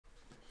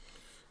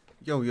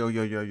Yo, yo,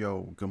 yo, yo,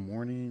 yo. Good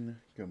morning.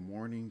 Good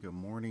morning. Good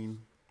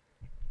morning.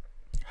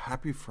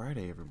 Happy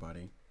Friday,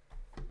 everybody.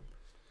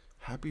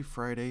 Happy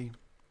Friday.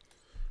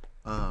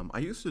 I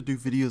used to do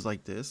videos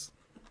like this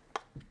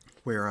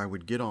where I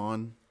would get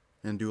on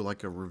and do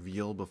like a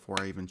reveal before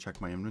I even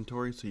check my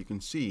inventory. So you can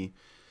see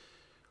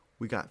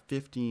we got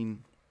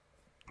 15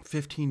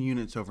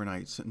 units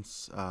overnight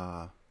since,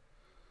 I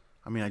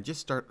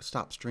just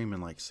stopped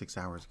streaming like 6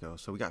 hours ago.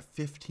 So we got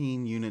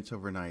 15 units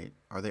overnight.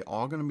 Are they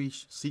all going to be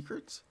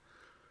secrets?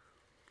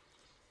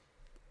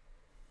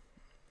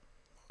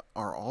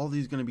 Are all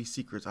these going to be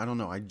secrets? I don't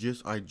know. I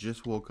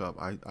just woke up.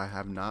 I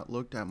have not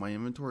looked at my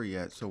inventory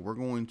yet. So we're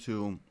going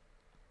to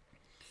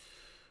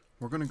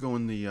go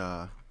in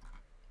the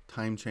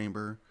time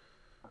chamber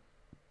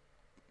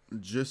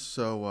just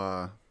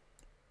so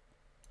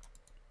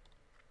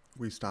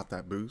we stop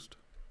that boost.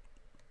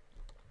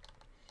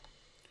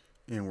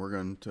 And we're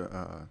going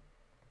to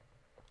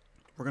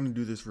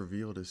do this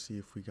reveal to see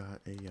if we got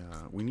a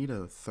we need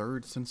a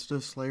third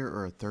sensitive slayer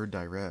or a third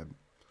direb.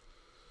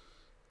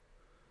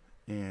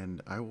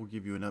 And I will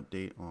give you an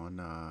update on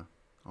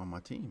my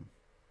team.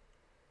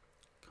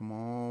 Come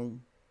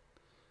on.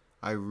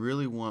 I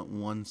really want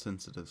one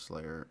sensitive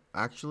slayer.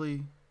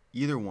 Actually,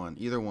 either one,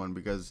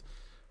 because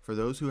for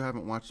those who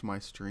haven't watched my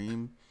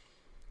stream,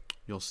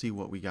 you'll see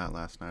what we got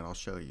last night. I'll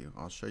show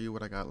you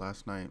what I got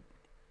last night.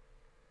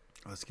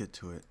 Let's get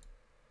to it.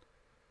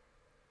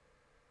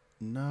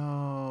 No.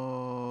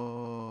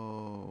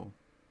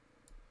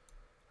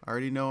 I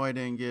already know I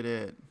didn't get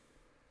it.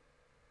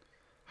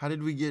 How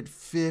did we get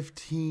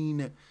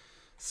 15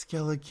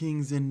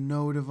 Skeletons and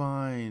no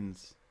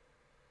divines?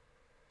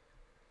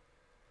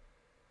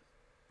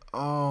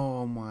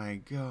 Oh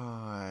my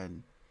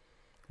god.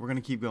 We're going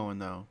to keep going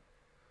though.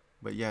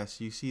 But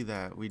yes, you see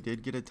that. We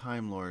did get a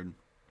Time Lord.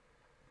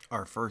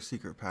 Our first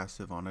secret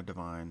passive on a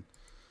divine.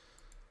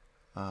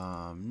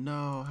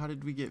 No. How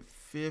did we get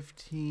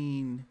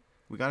 15?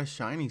 We got a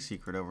shiny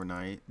secret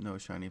overnight. No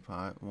shiny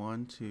pot.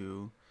 1,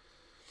 2.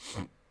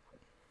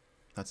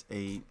 That's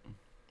 8.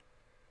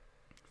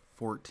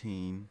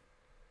 14,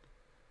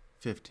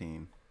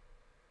 15.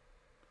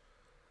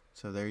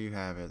 So there you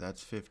have it.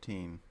 That's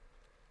 15.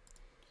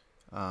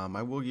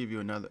 I will give you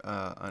another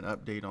an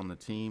update on the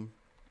team.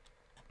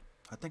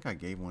 I think I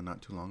gave one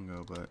not too long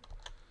ago, but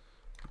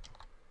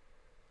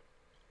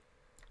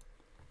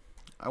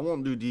I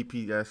won't do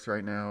DPS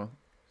right now.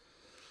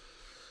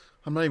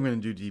 I'm not even going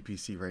to do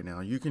DPC right now.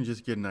 You can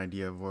just get an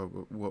idea of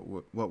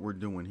what we're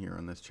doing here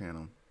on this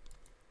channel.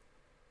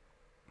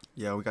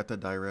 Yeah, we got the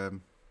direb.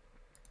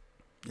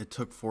 It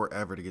took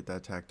forever to get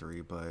that TAC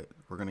 3, but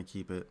we're going to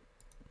keep it.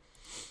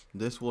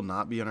 This will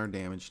not be on our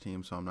damage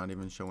team, so I'm not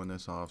even showing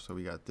this off. So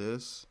we got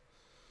this,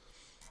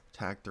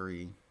 TAC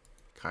 3,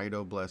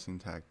 Kaido Blessing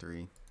TAC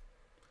 3,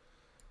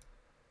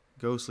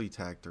 Ghostly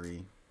TAC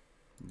 3,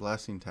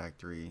 Blessing TAC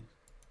 3,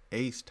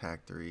 Ace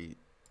TAC 3,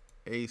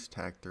 Ace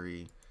TAC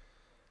 3.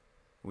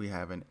 We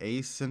have an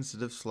Ace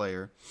Sensitive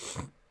Slayer,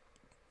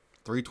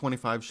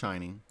 325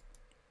 Shiny.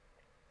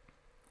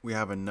 We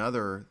have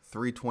another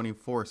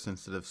 324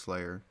 Sensitive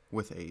Slayer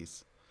with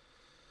Ace.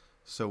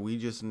 So we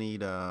just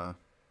need, I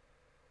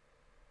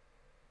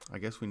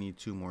guess we need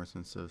 2 more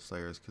Sensitive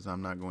Slayers because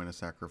I'm not going to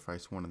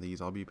sacrifice one of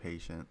these. I'll be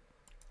patient.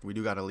 We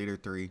do got a leader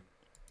 3,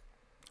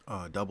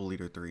 double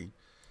leader 3.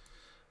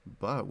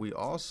 But we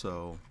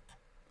also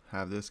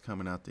have this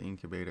coming out the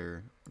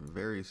incubator,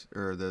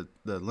 the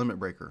limit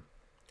breaker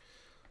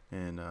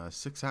in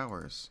 6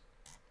 hours.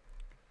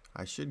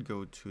 I should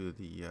go to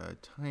the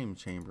time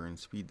chamber and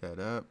speed that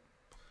up.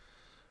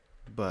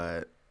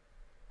 But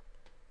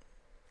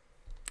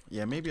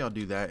yeah, maybe I'll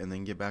do that and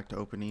then get back to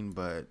opening.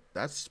 But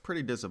that's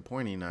pretty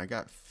disappointing. I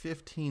got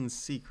 15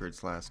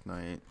 secrets last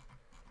night.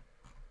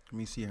 Let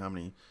me see how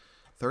many.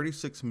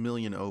 36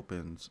 million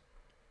opens.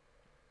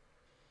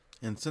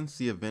 And since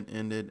the event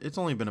ended, it's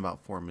only been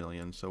about 4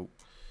 million. So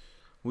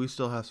we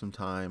still have some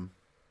time.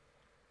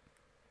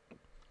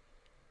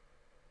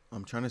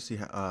 I'm trying to see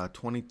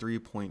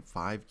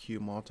 23.5 Q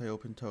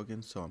multi-open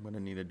tokens, so I'm going to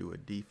need to do a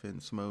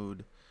defense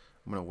mode.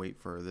 I'm going to wait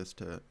for this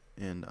to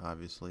end,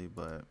 obviously,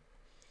 but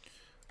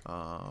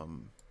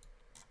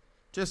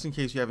just in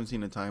case you haven't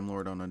seen a Time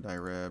Lord on a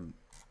direb, I'm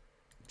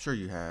sure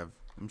you have.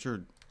 I'm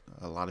sure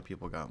a lot of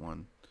people got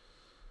one.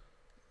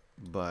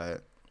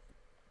 But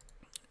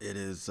it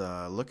is,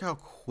 look how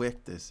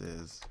quick this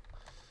is.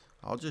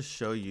 I'll just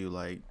show you,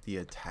 like, the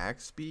attack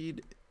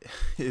speed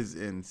is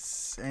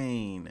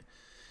insane.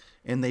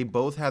 And they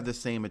both have the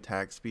same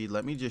attack speed.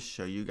 Let me just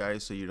show you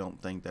guys so you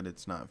don't think that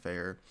it's not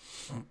fair.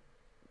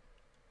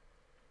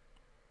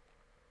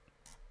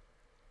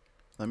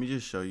 Let me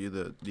just show you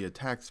the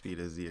attack speed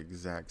is the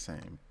exact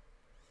same.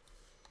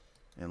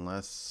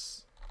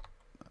 Unless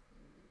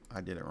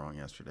I did it wrong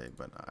yesterday,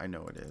 but I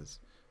know it is.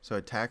 So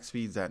attack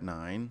speed's at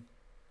 9.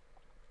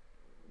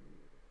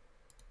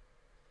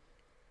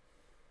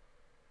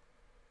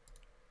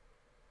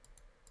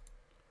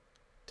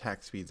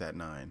 Attack speed's at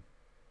 9.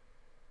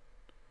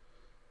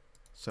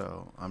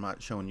 So I'm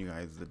not showing you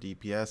guys the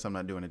DPS. I'm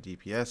not doing a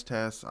DPS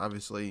test,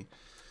 obviously.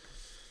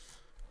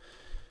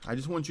 I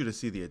just want you to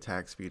see the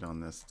attack speed on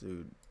this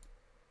dude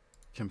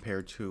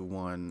compared to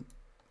one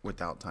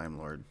without Time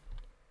Lord.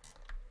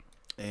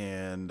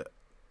 And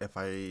if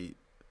I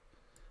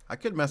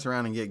could mess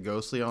around and get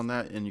Ghostly on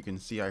that, and you can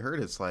see, I heard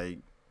it's like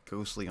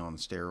Ghostly on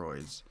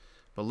steroids.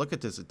 But look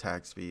at this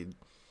attack speed.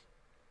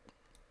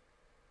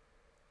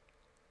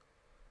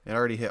 It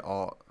already hit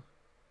alt.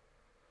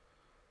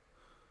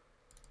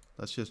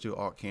 Let's just do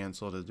alt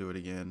cancel to do it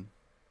again.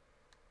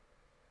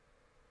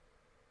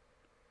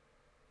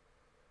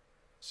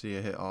 See,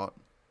 it hit alt.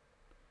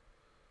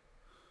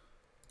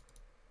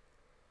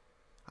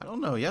 I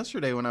don't know.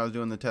 Yesterday when I was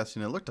doing the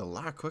testing, it looked a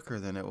lot quicker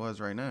than it was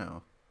right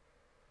now.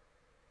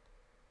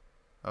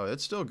 Oh,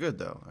 it's still good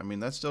though. I mean,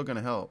 that's still going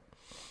to help.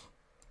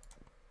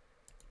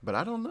 But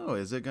I don't know.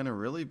 Is it going to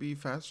really be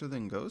faster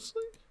than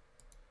Ghostly?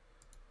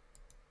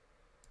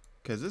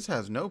 Because this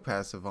has no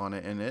passive on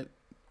it, and it...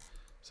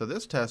 So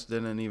this test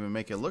didn't even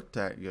make it look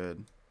that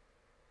good.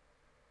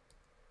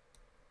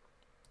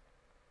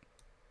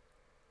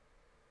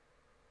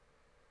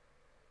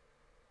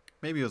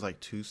 Maybe it was like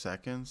 2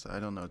 seconds. I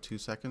don't know, 2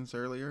 seconds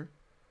earlier.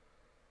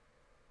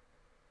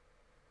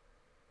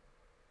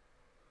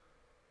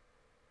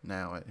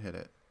 Now it hit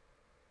it.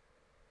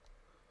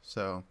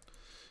 So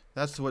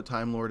that's what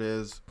Time Lord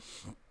is.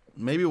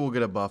 Maybe we'll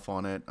get a buff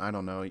on it. I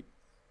don't know.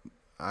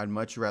 I'd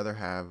much rather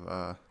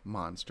have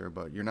Monster,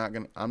 but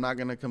I'm not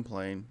gonna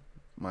complain.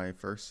 My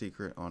first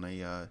secret on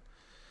a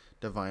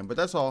Divine, but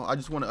that's all. I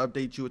just want to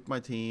update you with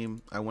my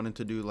team. I wanted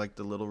to do like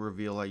the little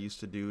reveal I used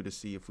to do to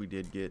see if we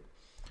did get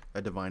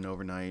a Divine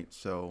overnight.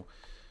 So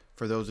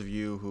for those of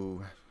you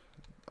who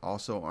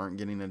also aren't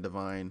getting a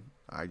Divine,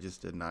 I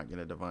just did not get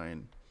a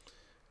Divine.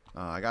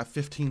 I got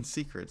 15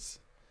 secrets,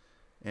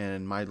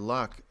 and my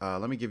luck,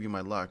 let me give you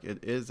my luck.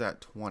 It is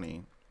at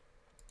 20.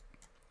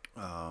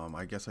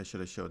 I guess I should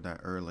have showed that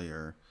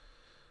earlier.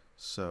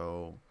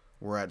 So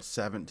we're at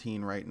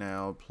 17 right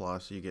now,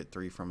 plus you get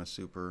 3 from a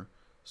super.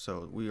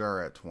 So we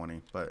are at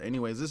 20. But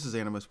anyways, this is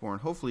Animusborn.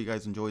 Hopefully you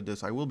guys enjoyed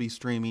this. I will be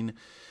streaming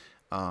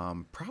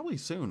probably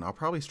soon. I'll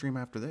probably stream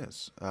after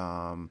this.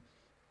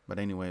 But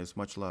anyways,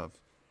 much love.